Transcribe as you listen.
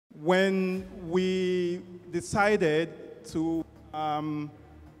when we decided to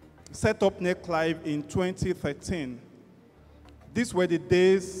set up NECLive in 2013, these were the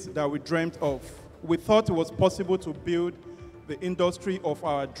days that we dreamt of. We thought it was possible to build the industry of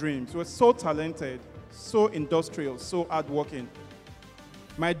our dreams. We were so talented, so industrial, so hardworking.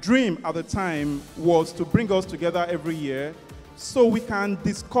 My dream at the time was to bring us together every year so we can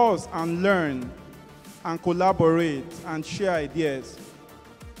discuss and learn and collaborate and share ideas.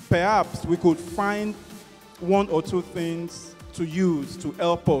 Perhaps we could find one or two things to use to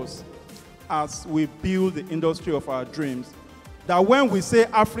help us as we build the industry of our dreams. That when we say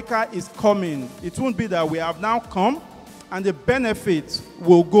Africa is coming, it won't be that we have now come and the benefits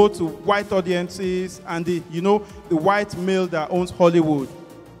will go to white audiences and the white male that owns Hollywood.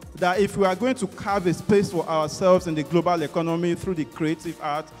 That if we are going to carve a space for ourselves in the global economy through the creative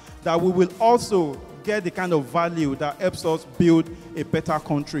art, that we will also get the kind of value that helps us build a better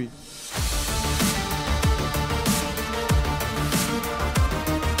country.